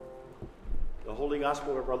The Holy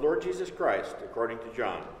Gospel of our Lord Jesus Christ, according to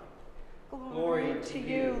John. Glory to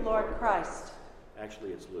you, Lord Christ.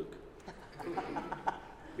 Actually, it's Luke.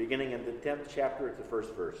 Beginning in the 10th chapter at the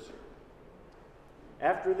first verse.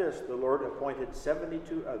 After this, the Lord appointed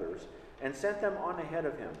 72 others and sent them on ahead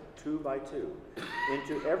of him, 2 by 2,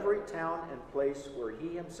 into every town and place where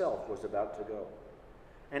he himself was about to go.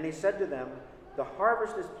 And he said to them, "The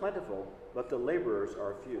harvest is plentiful, but the laborers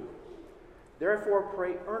are few. Therefore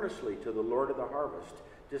pray earnestly to the Lord of the harvest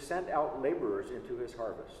to send out laborers into his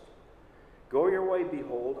harvest. Go your way,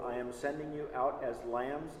 behold, I am sending you out as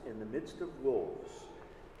lambs in the midst of wolves.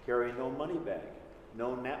 Carry no money bag,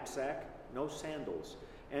 no knapsack, no sandals,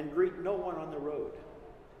 and greet no one on the road.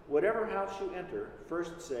 Whatever house you enter,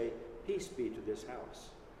 first say, 'Peace be to this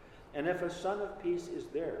house.' And if a son of peace is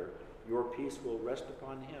there, your peace will rest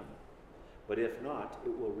upon him. But if not,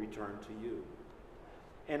 it will return to you.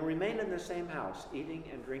 And remain in the same house, eating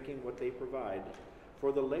and drinking what they provide,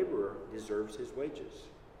 for the laborer deserves his wages.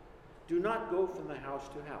 Do not go from the house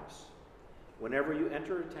to house. Whenever you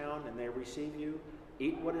enter a town and they receive you,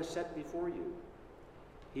 eat what is set before you.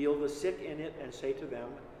 Heal the sick in it and say to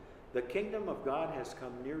them, 'The kingdom of God has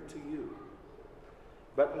come near to you.'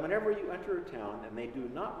 But whenever you enter a town and they do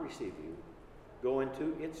not receive you, go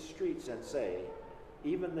into its streets and say,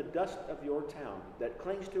 'Even the dust of your town that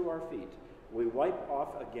clings to our feet, we wipe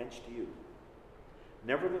off against you.'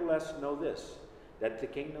 Nevertheless, know this, that the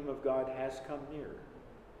kingdom of God has come near.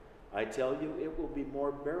 I tell you, it will be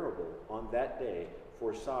more bearable on that day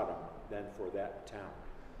for Sodom than for that town.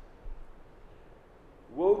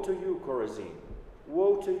 Woe to you, Chorazin!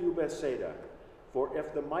 Woe to you, Bethsaida! For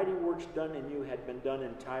if the mighty works done in you had been done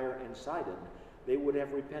in Tyre and Sidon, they would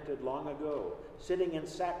have repented long ago, sitting in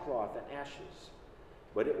sackcloth and ashes.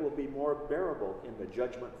 But it will be more bearable in the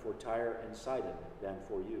judgment for Tyre and Sidon than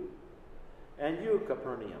for you. And you,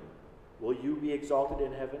 Capernaum, will you be exalted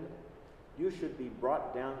in heaven? You should be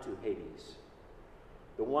brought down to Hades.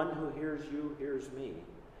 The one who hears you hears me,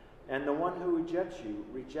 and the one who rejects you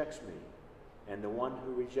rejects me, and the one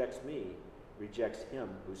who rejects me rejects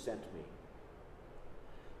him who sent me."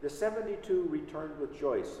 The 72 returned with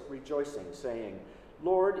rejoicing, saying,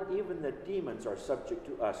 "Lord, even the demons are subject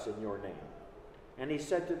to us in your name." And he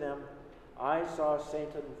said to them, "I saw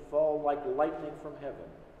Satan fall like lightning from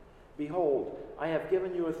heaven. Behold, I have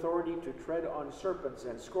given you authority to tread on serpents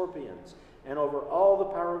and scorpions, and over all the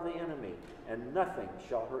power of the enemy, and nothing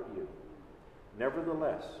shall hurt you.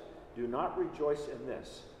 Nevertheless, do not rejoice in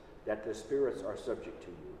this, that the spirits are subject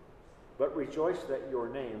to you, but rejoice that your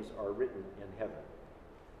names are written in heaven."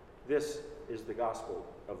 This is the gospel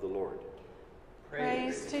of the Lord.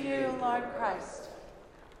 Praise to you, Lord Christ.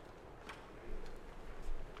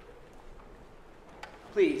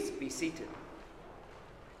 Please be seated.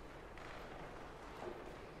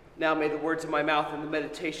 Now may the words of my mouth and the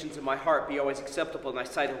meditations of my heart be always acceptable in thy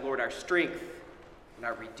sight, O Lord, our strength and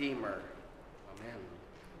our Redeemer. Amen.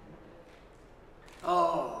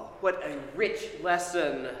 Oh, what a rich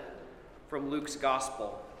lesson from Luke's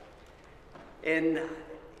gospel. And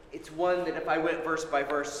it's one that if I went verse by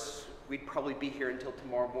verse, we'd probably be here until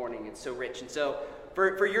tomorrow morning. It's so rich. And so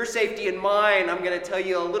for your safety and mine, I'm going to tell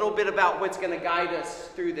you a little bit about what's going to guide us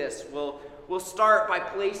through this. We'll start by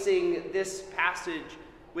placing this passage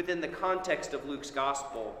within the context of Luke's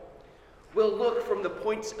gospel. We'll look from the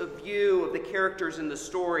points of view of the characters in the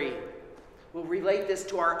story. We'll relate this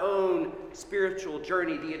to our own spiritual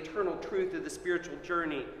journey, the eternal truth of the spiritual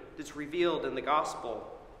journey that's revealed in the gospel.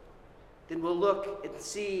 Then we'll look and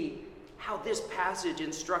see how this passage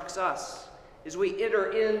instructs us as we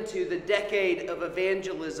enter into the decade of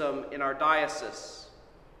evangelism in our diocese.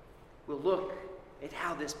 We'll look at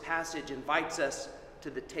how this passage invites us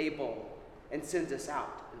to the table and sends us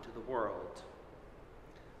out into the world.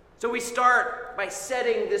 So we start by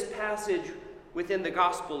setting this passage within the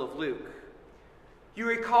Gospel of Luke. You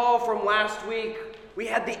recall from last week, we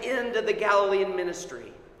had the end of the Galilean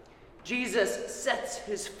ministry. Jesus sets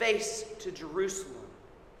his face to Jerusalem.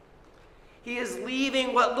 He is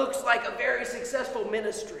leaving what looks like a very successful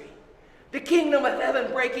ministry. The kingdom of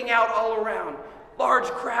heaven breaking out all around. Large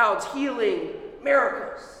crowds, healing,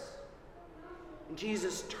 miracles. And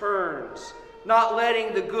Jesus turns, not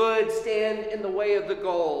letting the good stand in the way of the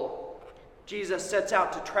goal. Jesus sets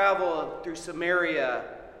out to travel through Samaria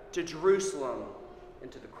to Jerusalem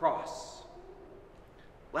and to the cross.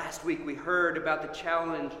 Last week we heard about the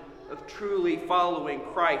challenge of truly following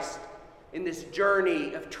Christ in this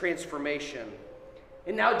journey of transformation.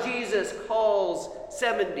 And now Jesus calls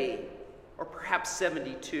 70, or perhaps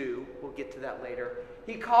 72, we'll get to that later.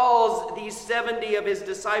 He calls these 70 of his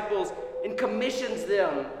disciples and commissions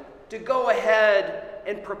them to go ahead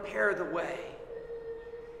and prepare the way.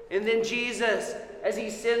 And then Jesus, as he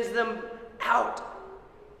sends them out,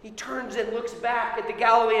 he turns and looks back at the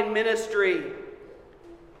Galilean ministry.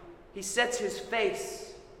 He sets his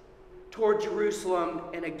face toward Jerusalem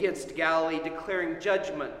and against Galilee, declaring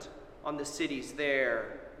judgment on the cities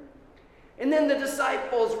there. And then the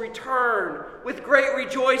disciples return with great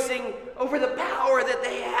rejoicing over the power that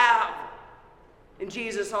they have. And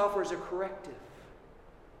Jesus offers a corrective.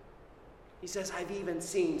 He says, I've even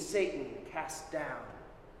seen Satan cast down.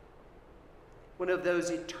 One of those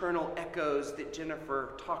eternal echoes that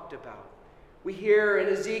Jennifer talked about. We hear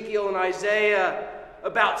in Ezekiel and Isaiah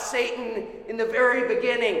about Satan in the very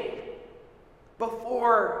beginning,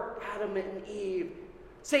 before Adam and Eve.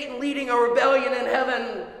 Satan leading a rebellion in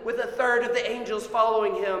heaven with a third of the angels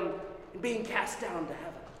following him and being cast down to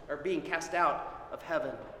heaven, or being cast out of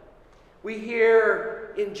heaven. We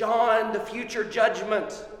hear in John the future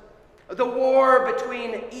judgment, the war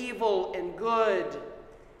between evil and good,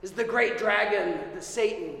 as the great dragon, the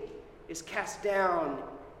Satan, is cast down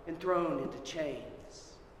and thrown into chains.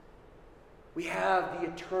 We have the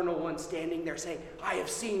eternal one standing there saying, I have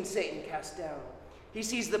seen Satan cast down. He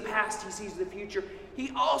sees the past, he sees the future.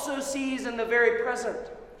 He also sees in the very present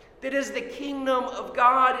that as the kingdom of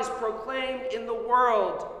God is proclaimed in the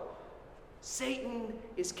world, Satan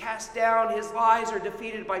is cast down, his lies are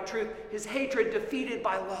defeated by truth, his hatred defeated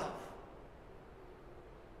by love.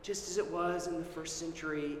 Just as it was in the first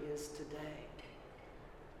century is today.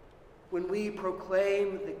 When we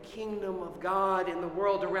proclaim the kingdom of God in the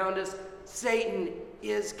world around us, Satan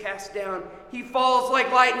is cast down. He falls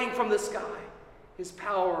like lightning from the sky. His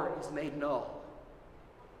power is made null.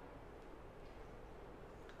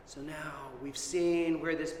 So now we've seen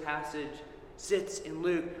where this passage sits in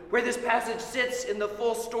Luke, where this passage sits in the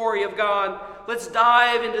full story of God. Let's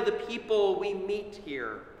dive into the people we meet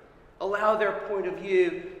here. Allow their point of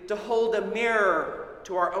view to hold a mirror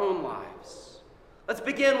to our own lives. Let's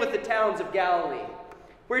begin with the towns of Galilee,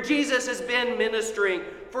 where Jesus has been ministering.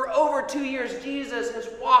 For over 2 years, Jesus has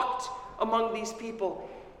walked among these people.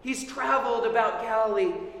 He's traveled about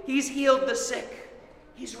Galilee. He's healed the sick.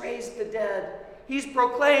 He's raised the dead. He's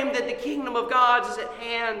proclaimed that the kingdom of God is at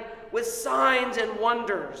hand with signs and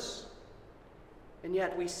wonders. And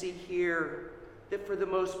yet we see here that for the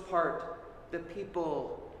most part, the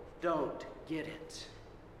people don't get it.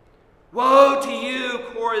 Woe to you,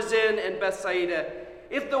 Chorazin and Bethsaida!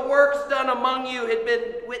 If the works done among you had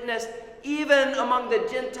been witnessed even among the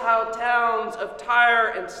Gentile towns of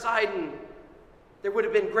Tyre and Sidon, there would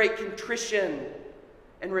have been great contrition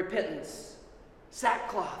and repentance,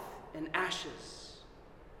 sackcloth and ashes.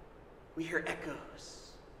 We hear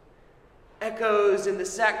echoes. Echoes in the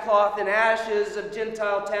sackcloth and ashes of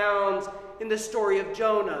Gentile towns in the story of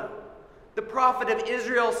Jonah, the prophet of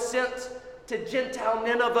Israel sent to Gentile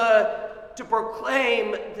Nineveh to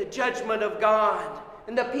proclaim the judgment of God.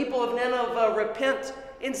 And the people of Nineveh repent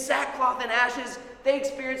in sackcloth and ashes. They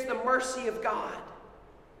experience the mercy of God.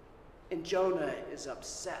 And Jonah is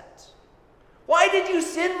upset. Why did you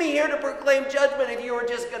send me here to proclaim judgment if you were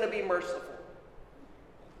just going to be merciful?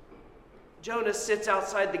 Jonah sits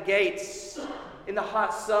outside the gates in the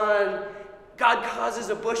hot sun. God causes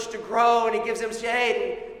a bush to grow and he gives him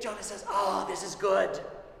shade. And Jonah says, oh, this is good.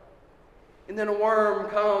 And then a worm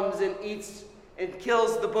comes and eats and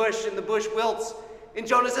kills the bush and the bush wilts. And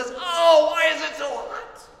Jonah says, oh, why is it so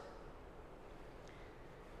hot?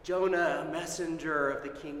 Jonah, a messenger of the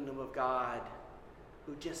kingdom of God,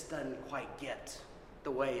 who just doesn't quite get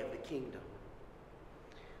the way of the kingdom.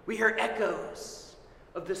 We hear echoes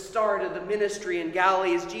of the start of the ministry in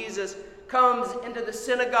Galilee as Jesus comes into the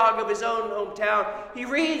synagogue of his own hometown. He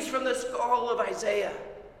reads from the scroll of Isaiah,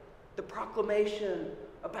 the proclamation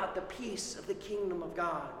about the peace of the kingdom of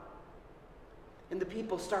God. And the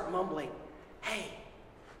people start mumbling, hey,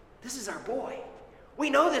 this is our boy. We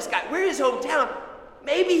know this guy. We're his hometown.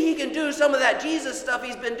 Maybe he can do some of that Jesus stuff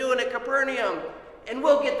he's been doing at Capernaum, and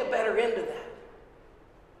we'll get the better end of that.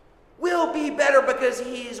 We'll be better because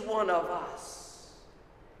he's one of us.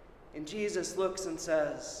 And Jesus looks and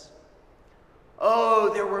says,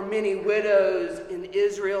 oh, there were many widows in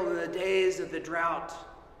Israel in the days of the drought,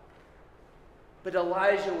 but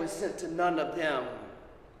Elijah was sent to none of them,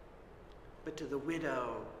 but to the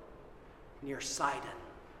widow near Sidon.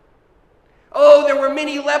 Oh, there were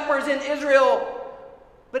many lepers in Israel,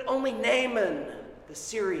 but only Naaman, the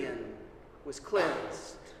Syrian, was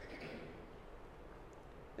cleansed.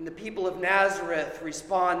 And the people of Nazareth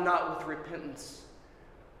respond not with repentance,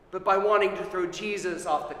 but by wanting to throw Jesus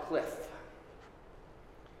off the cliff.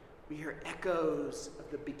 We hear echoes of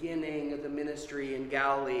the beginning of the ministry in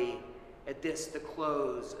Galilee, at this, the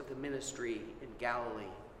close of the ministry in Galilee.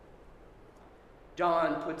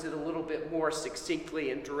 John puts it a little bit more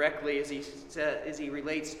succinctly and directly as he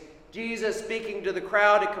relates Jesus speaking to the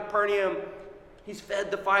crowd at Capernaum. He's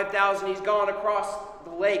fed the 5,000. He's gone across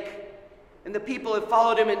the lake. And the people have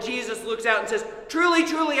followed him. And Jesus looks out and says, "Truly,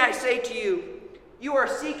 truly, I say to you, you are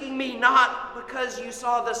seeking me not because you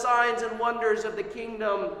saw the signs and wonders of the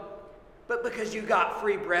kingdom, but because you got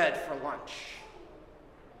free bread for lunch."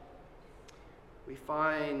 We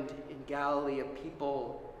find in Galilee a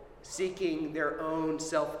people seeking their own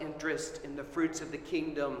self-interest in the fruits of the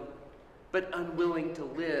kingdom, but unwilling to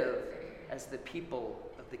live as the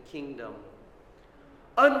people of the kingdom.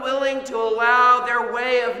 Unwilling to allow their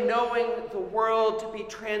way of knowing the world to be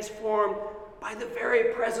transformed by the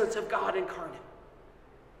very presence of God incarnate.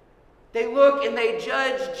 They look and they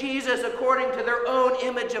judge Jesus according to their own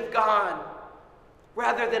image of God,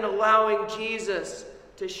 rather than allowing Jesus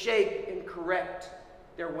to shape and correct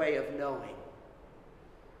their way of knowing.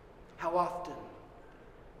 How often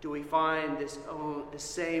do we find this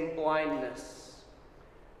same blindness,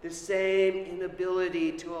 this same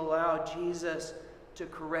inability to allow Jesus to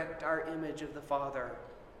correct our image of the Father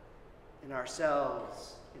in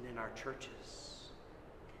ourselves and in our churches?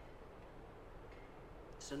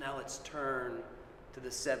 So now let's turn to the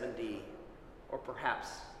 70, or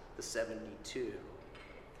perhaps the 72.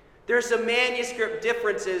 There are some manuscript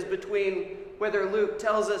differences between whether Luke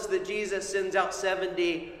tells us that Jesus sends out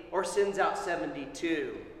 70 or sends out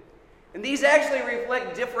 72. And these actually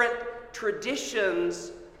reflect different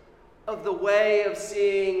traditions of the way of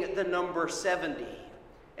seeing the number 70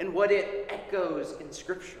 and what it echoes in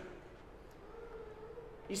Scripture.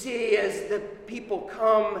 You see, as the people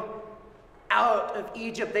come out of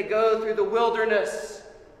Egypt, they go through the wilderness.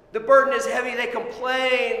 The burden is heavy. They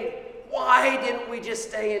complain, "Why didn't we just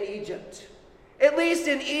stay in Egypt? At least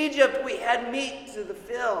in Egypt we had meat to the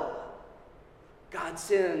fill." God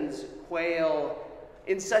sends quail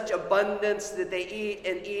in such abundance that they eat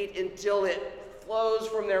and eat until it flows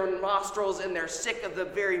from their nostrils and they're sick of the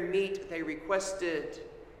very meat they requested.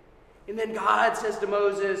 And then God says to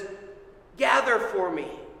Moses, "Gather for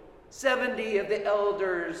me 70 of the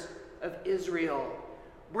elders of Israel.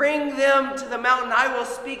 Bring them to the mountain. I will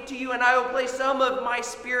speak to you, and I will place some of my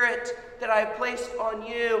spirit that I have placed on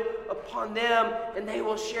you upon them, and they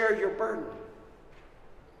will share your burden."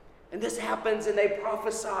 And this happens, and they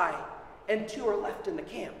prophesy, and 2 are left in the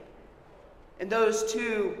camp. And those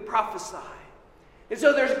 2 prophesy. And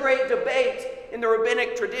so there's great debate in the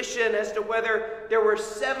rabbinic tradition as to whether there were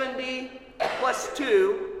 70 plus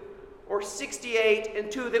 2, or 68 and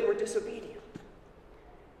 2 that were disobedient.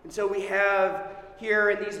 And so we have here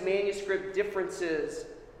in these manuscript differences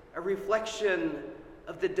a reflection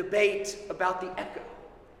of the debate about the echo.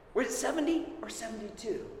 Was it 70 or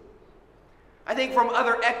 72? I think from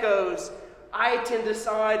other echoes, I tend to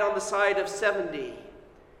side on the side of 70.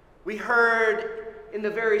 We heard in the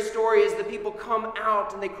very story as the people come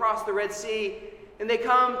out and they cross the Red Sea, and they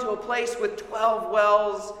come to a place with 12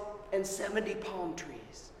 wells and 70 palm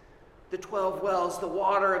trees. The 12 wells, the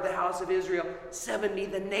water of the house of Israel. 70,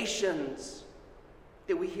 the nations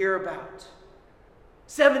that we hear about.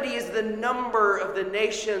 70 is the number of the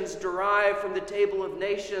nations derived from the table of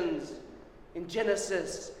nations in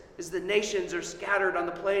Genesis, as the nations are scattered on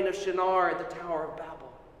the plain of Shinar at the Tower of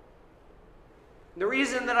Babel. And the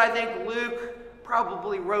reason that I think Luke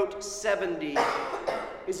probably wrote 70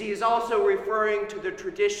 is he is also referring to the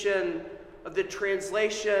tradition of the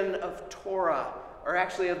translation of Torah, or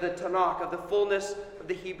actually of the Tanakh, of the fullness of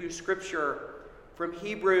the Hebrew Scripture, from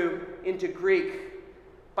Hebrew into Greek,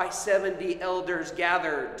 by 70 elders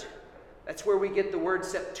gathered. That's where we get the word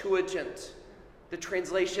Septuagint, the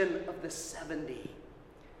translation of the 70.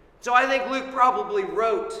 So I think Luke probably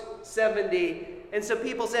wrote 70, and some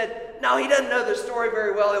people said, no, he doesn't know the story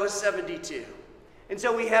very well, it was 72. And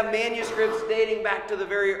so we have manuscripts dating back to the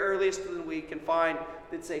very earliest that we can find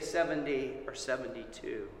that say 70 or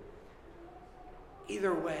 72.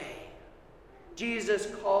 Either way, Jesus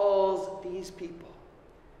calls these people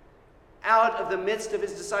out of the midst of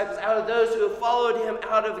his disciples, out of those who have followed him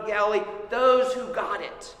out of Galilee, those who got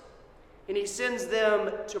it. And he sends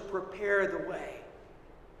them to prepare the way.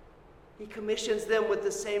 He commissions them with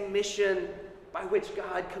the same mission by which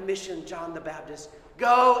God commissioned John the Baptist.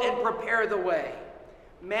 Go and prepare the way.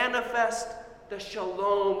 Manifest the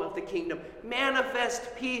shalom of the kingdom.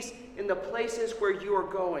 Manifest peace in the places where you are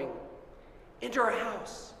going. Enter a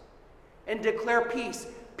house and declare peace.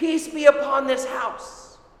 Peace be upon this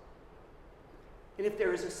house. And if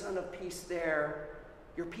there is a son of peace there,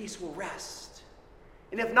 your peace will rest.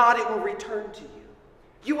 And if not, it will return to you.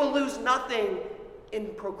 You will lose nothing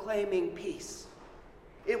in proclaiming peace.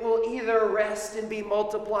 It will either rest and be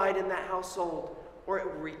multiplied in that household, or it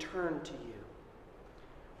will return to you.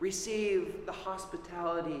 Receive the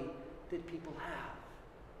hospitality that people have.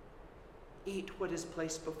 Eat what is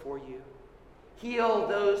placed before you. Heal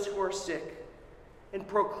those who are sick, and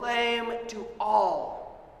proclaim to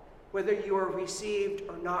all, whether you are received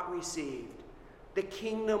or not received, the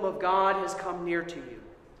kingdom of God has come near to you.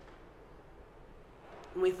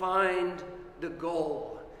 And we find the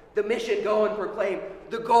goal, the mission, go and proclaim.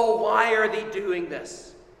 The goal, why are they doing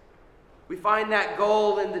this? We find that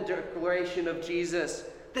goal in the declaration of Jesus,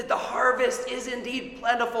 that the harvest is indeed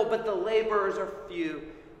plentiful, but the laborers are few.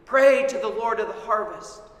 Pray to the Lord of the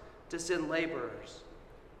harvest to send laborers.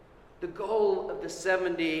 The goal of the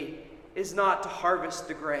 70 is not to harvest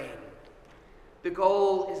the grain. The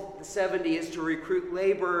goal of the 70 is to recruit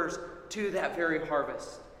laborers to that very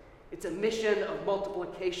harvest. It's a mission of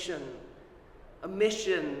multiplication, a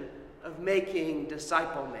mission of making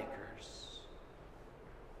disciple makers.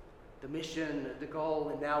 The mission, the goal,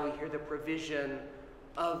 and now we hear the provision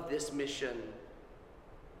of this mission.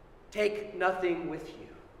 Take nothing with you.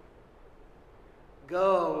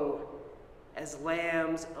 Go as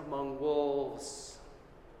lambs among wolves.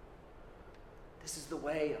 This is the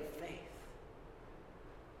way of faith.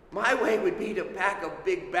 My way would be to pack a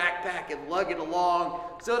big backpack and lug it along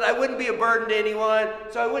so that I wouldn't be a burden to anyone,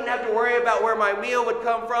 so I wouldn't have to worry about where my meal would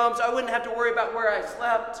come from, so I wouldn't have to worry about where I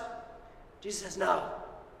slept. Jesus says, no.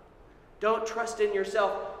 Don't trust in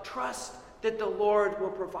yourself. Trust that the Lord will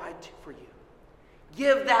provide for you.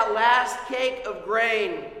 Give that last cake of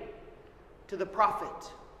grain to the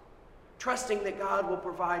prophet, trusting that God will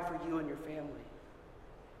provide for you and your family.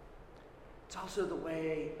 It's also the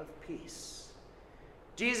way of peace.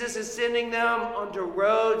 Jesus is sending them onto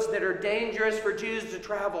roads that are dangerous for Jews to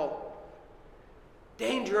travel.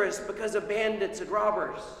 Dangerous because of bandits and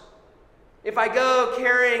robbers. If I go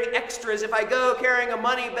carrying extras, if I go carrying a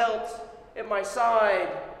money belt at my side,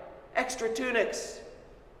 extra tunics,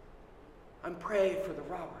 I'm prey for the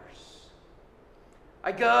robbers.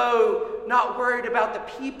 I go not worried about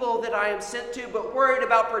the people that I am sent to, but worried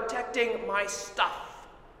about protecting my stuff.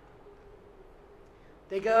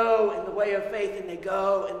 They go in the way of faith, and they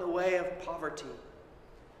go in the way of poverty.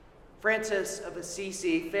 Francis of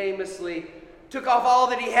Assisi famously took off all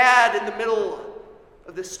that he had in the middle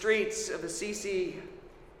of the streets of Assisi.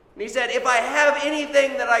 And he said, if I have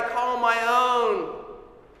anything that I call my own,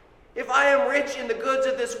 if I am rich in the goods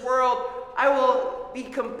of this world, I will be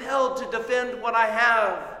compelled to defend what I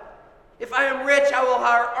have. If I am rich, I will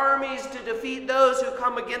hire armies to defeat those who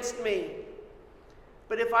come against me.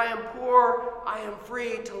 But if I am poor, I am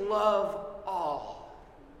free to love all.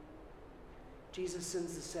 Jesus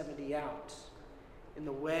sends the 70 out in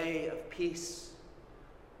the way of peace,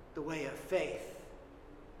 the way of faith,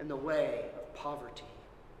 and the way of poverty.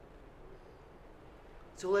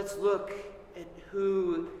 So let's look at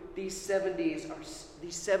who these 70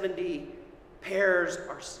 pairs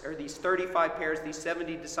are, or these 35 pairs, these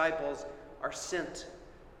 70 disciples are sent.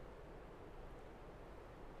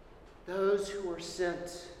 Those who are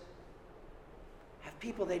sent have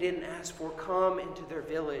people they didn't ask for come into their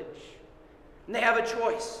village. And they have a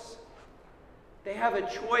choice. They have a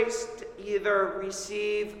choice to either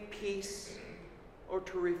receive peace or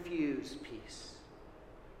to refuse peace.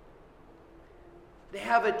 They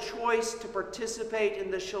have a choice to participate in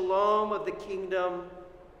the shalom of the kingdom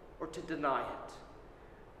or to deny it.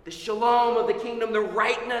 The shalom of the kingdom, the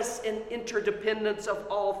rightness and interdependence of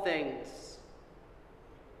all things.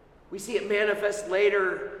 We see it manifest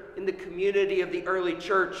later in the community of the early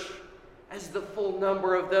church as the full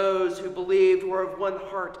number of those who believed were of one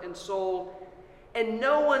heart and soul. And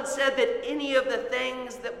no one said that any of the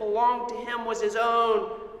things that belonged to him was his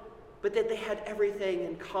own, but that they had everything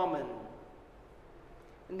in common.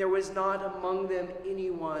 And there was not among them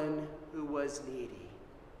anyone who was needy.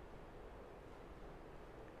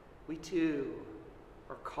 We too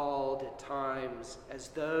are called at times as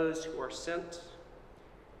those who are sent.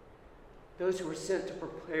 Those who are sent to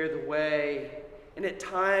prepare the way. And at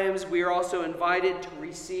times we are also invited to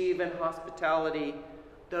receive in hospitality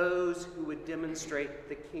those who would demonstrate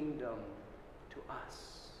the kingdom to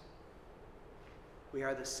us. We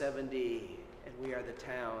are the 70, and we are the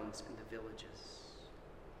towns and the villages.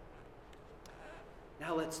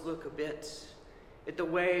 Now let's look a bit at the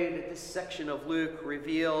way that this section of Luke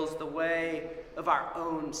reveals the way of our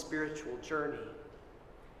own spiritual journey.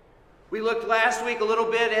 We looked last week a little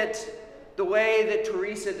bit at the way that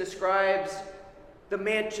Teresa describes the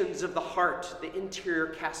mansions of the heart, the interior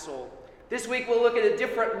castle. This week we'll look at a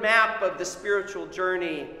different map of the spiritual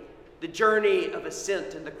journey, the journey of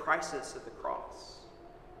ascent and the crisis of the cross.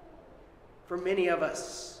 for many of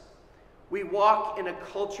us. We walk in a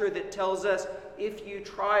culture that tells us, if you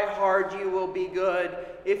try hard, you will be good.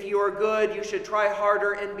 If you are good, you should try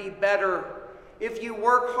harder and be better. If you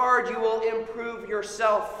work hard, you will improve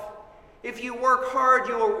yourself. If you work hard,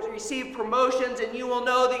 you will receive promotions and you will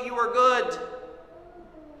know that you are good.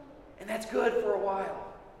 And that's good for a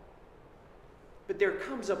while. But there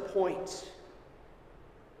comes a point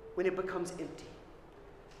when it becomes empty.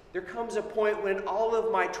 There comes a point when all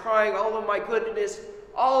of my trying, all of my goodness,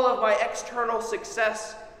 all of my external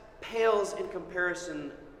success pales in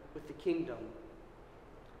comparison with the kingdom.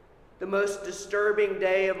 The most disturbing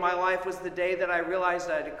day of my life was the day that I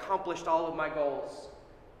realized I had accomplished all of my goals,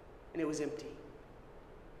 and it was empty.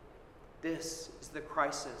 This is the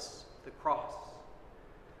crisis, the cross.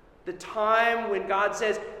 The time when God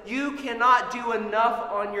says, you cannot do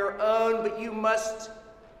enough on your own, but you must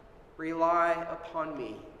rely upon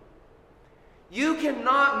me. You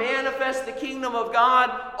cannot manifest the kingdom of God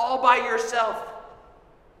all by yourself,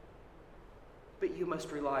 but you must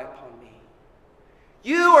rely upon me.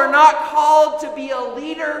 You are not called to be a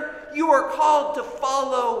leader. You are called to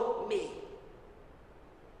follow me.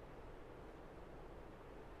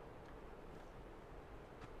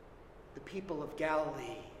 The people of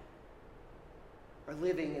Galilee are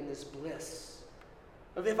living in this bliss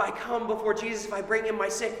of, if I come before Jesus, if I bring him my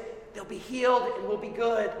sick, they'll be healed and we'll be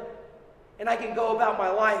good. And I can go about my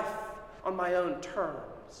life on my own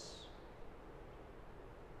terms.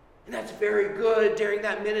 And that's very good during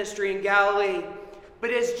that ministry in Galilee. But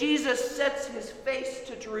as Jesus sets his face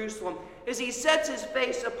to Jerusalem, as he sets his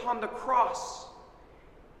face upon the cross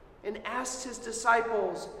and asks his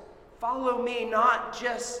disciples, follow me not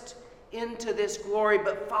just into this glory,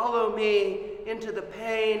 but follow me into the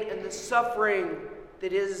pain and the suffering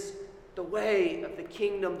that is the way of the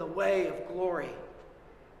kingdom, the way of glory.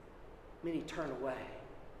 Many turn away.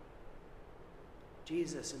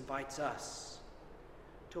 Jesus invites us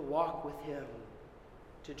to walk with him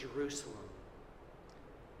to Jerusalem,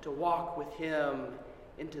 to walk with him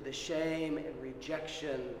into the shame and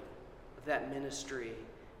rejection of that ministry,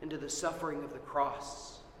 into the suffering of the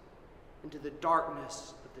cross, into the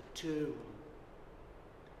darkness of the tomb,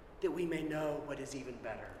 that we may know what is even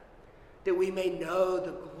better, that we may know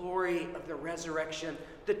the glory of the resurrection,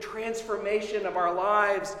 the transformation of our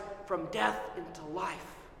lives from death into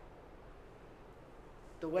life,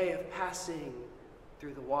 the way of passing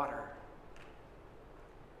through the water.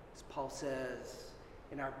 As Paul says,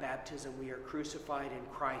 in our baptism we are crucified in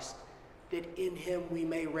Christ, that in him we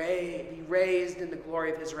may be raised in the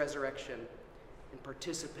glory of his resurrection and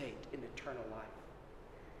participate in eternal life.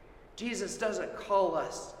 Jesus doesn't call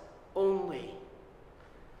us only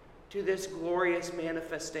to this glorious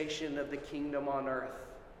manifestation of the kingdom on earth,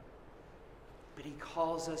 but he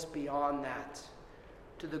calls us beyond that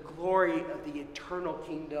to the glory of the eternal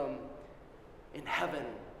kingdom in heaven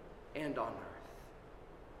and on earth.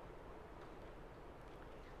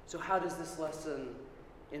 So how does this lesson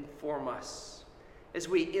inform us as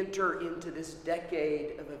we enter into this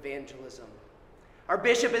decade of evangelism? Our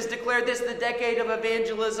bishop has declared this the decade of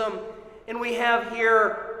evangelism, and we have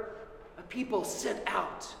here a people sent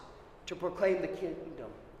out to proclaim the kingdom,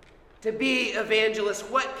 to be evangelists.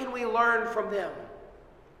 What can we learn from them?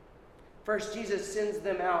 First, Jesus sends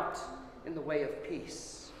them out in the way of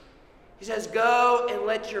peace. He says, go and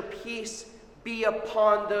let your peace be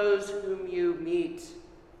upon those whom you meet.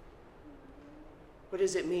 What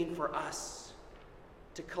does it mean for us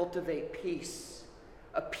to cultivate peace?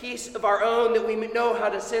 A peace of our own that we know how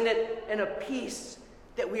to send it, and a peace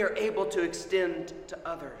that we are able to extend to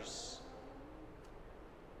others.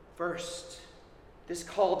 First, this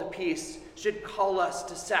call to peace should call us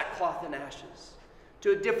to sackcloth and ashes,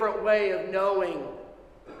 to a different way of knowing.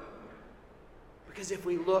 Because if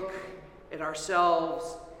we look at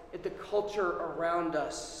ourselves, at the culture around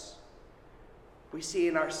us, we see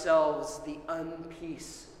in ourselves the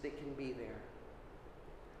unpeace that can be there.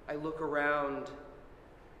 I look around,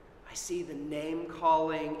 I see the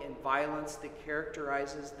name-calling and violence that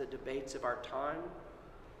characterizes the debates of our time,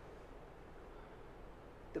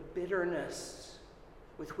 the bitterness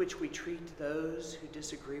with which we treat those who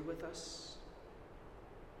disagree with us.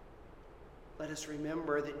 Let us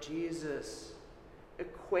remember that Jesus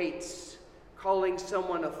equates calling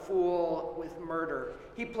someone a fool with murder.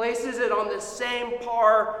 He places it on the same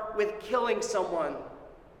par with killing someone.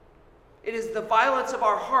 It is the violence of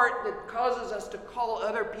our heart that causes us to call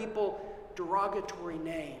other people derogatory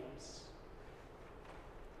names.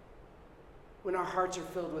 When our hearts are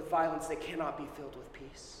filled with violence, they cannot be filled with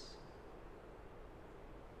peace.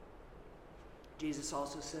 Jesus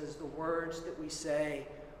also says the words that we say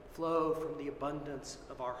flow from the abundance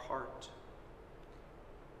of our heart.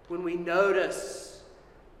 when we notice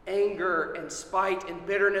anger and spite and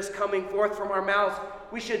bitterness coming forth from our mouths,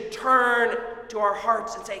 we should turn to our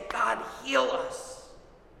hearts and say, God, heal us.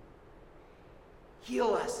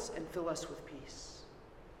 Heal us and fill us with peace.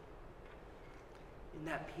 In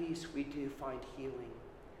that peace, we do find healing.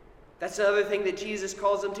 That's the other thing that Jesus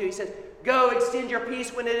calls them to. He says, go extend your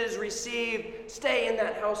peace when it is received. Stay in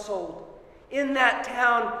that household. In that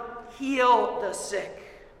town, heal the sick.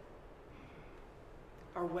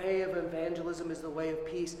 Our way of evangelism is the way of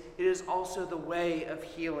peace. It is also the way of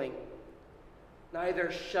healing.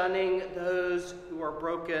 Neither shunning those who are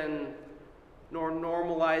broken, nor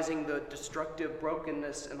normalizing the destructive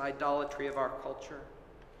brokenness and idolatry of our culture.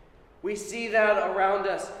 We see that around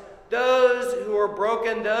us. Those who are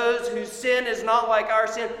broken, those whose sin is not like our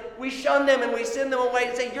sin, we shun them and we send them away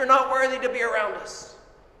and say, you're not worthy to be around us.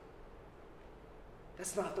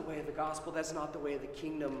 That's not the way of the gospel. That's not the way of the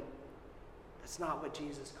kingdom. That's not what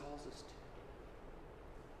Jesus calls us to.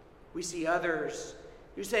 We see others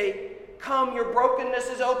who say, come, your brokenness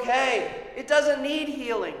is okay. It doesn't need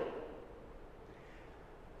healing.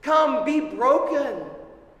 Come, be broken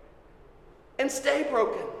and stay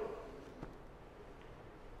broken.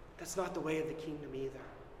 That's not the way of the kingdom either.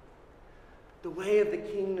 The way of the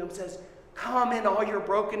kingdom says, come in all your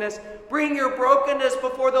brokenness. Bring your brokenness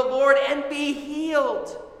before the Lord and be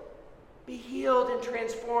healed. Be healed and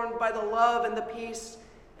transformed by the love and the peace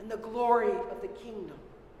and the glory of the kingdom.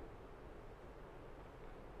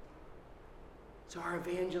 So our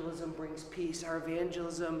evangelism brings peace. Our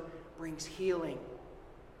evangelism brings healing.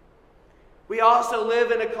 We also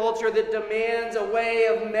live in a culture that demands a way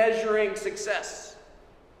of measuring success.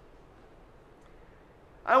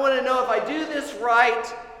 I want to know if I do this right,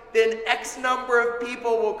 then X number of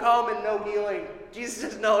people will come and know healing. Jesus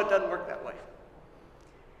says, no, it doesn't work that way.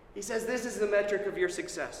 He says, this is the metric of your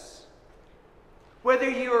success. Whether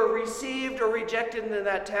you are received or rejected in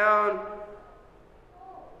that town,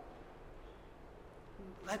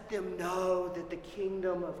 let them know that the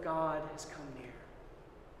kingdom of God has come near.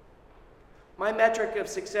 My metric of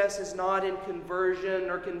success is not in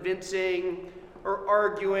conversion or convincing or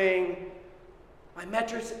arguing. My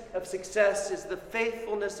metric of success is the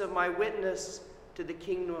faithfulness of my witness to the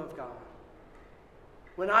kingdom of God.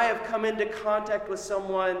 When I have come into contact with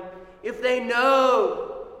someone, if they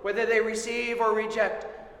know whether they receive or reject,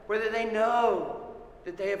 whether they know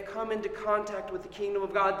that they have come into contact with the kingdom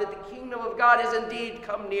of God, that the kingdom of God has indeed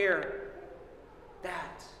come near,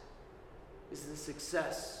 that is the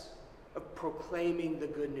success of proclaiming the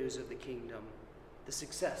good news of the kingdom, the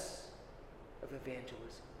success of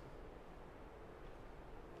evangelism.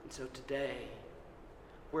 And so today,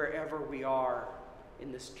 wherever we are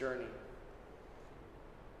in this journey,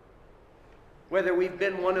 whether we've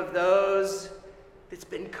been one of those that's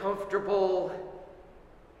been comfortable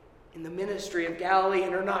in the ministry of Galilee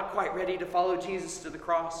and are not quite ready to follow Jesus to the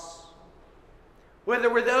cross,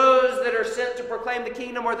 whether we're those that are sent to proclaim the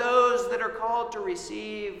kingdom or those that are called to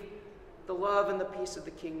receive the love and the peace of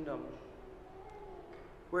the kingdom,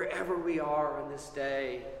 wherever we are on this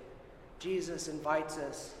day, Jesus invites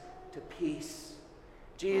us to peace.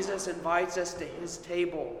 Jesus invites us to his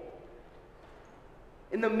table.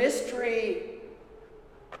 In the mystery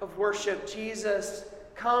of worship, Jesus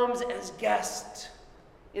comes as guest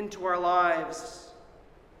into our lives.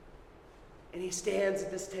 And he stands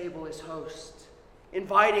at this table as host,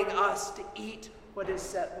 inviting us to eat what is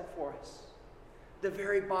set before us, the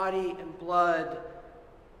very body and blood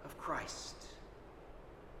of Christ.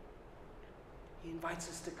 He invites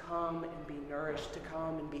us to come and be nourished, to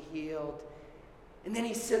come and be healed. And then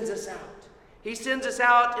he sends us out. He sends us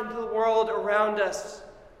out into the world around us,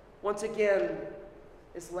 once again,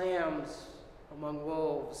 as lambs among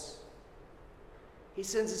wolves. He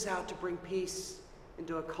sends us out to bring peace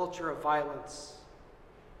into a culture of violence,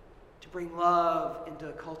 to bring love into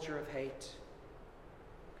a culture of hate,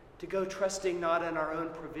 to go trusting not in our own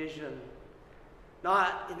provision,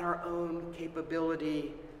 not in our own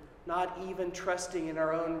capability, not even trusting in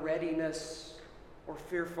our own readiness or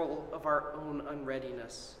fearful of our own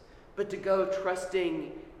unreadiness, but to go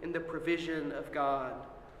trusting in the provision of God,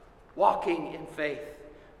 walking in faith,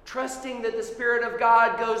 trusting that the Spirit of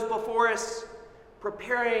God goes before us,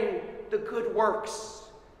 preparing the good works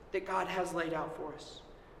that God has laid out for us,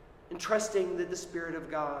 and trusting that the Spirit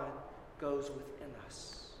of God goes within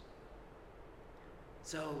us.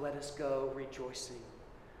 So let us go rejoicing,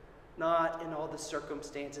 not in all the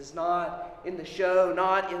circumstances, not in the show,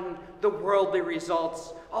 not in the worldly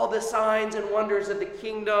results, all the signs and wonders of the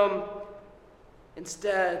kingdom.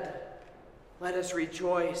 Instead, let us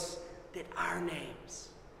rejoice that our names,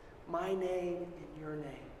 my name and your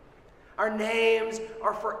name, Our names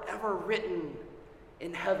are forever written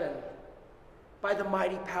in heaven by the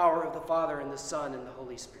mighty power of the Father and the Son and the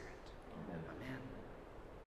Holy Spirit.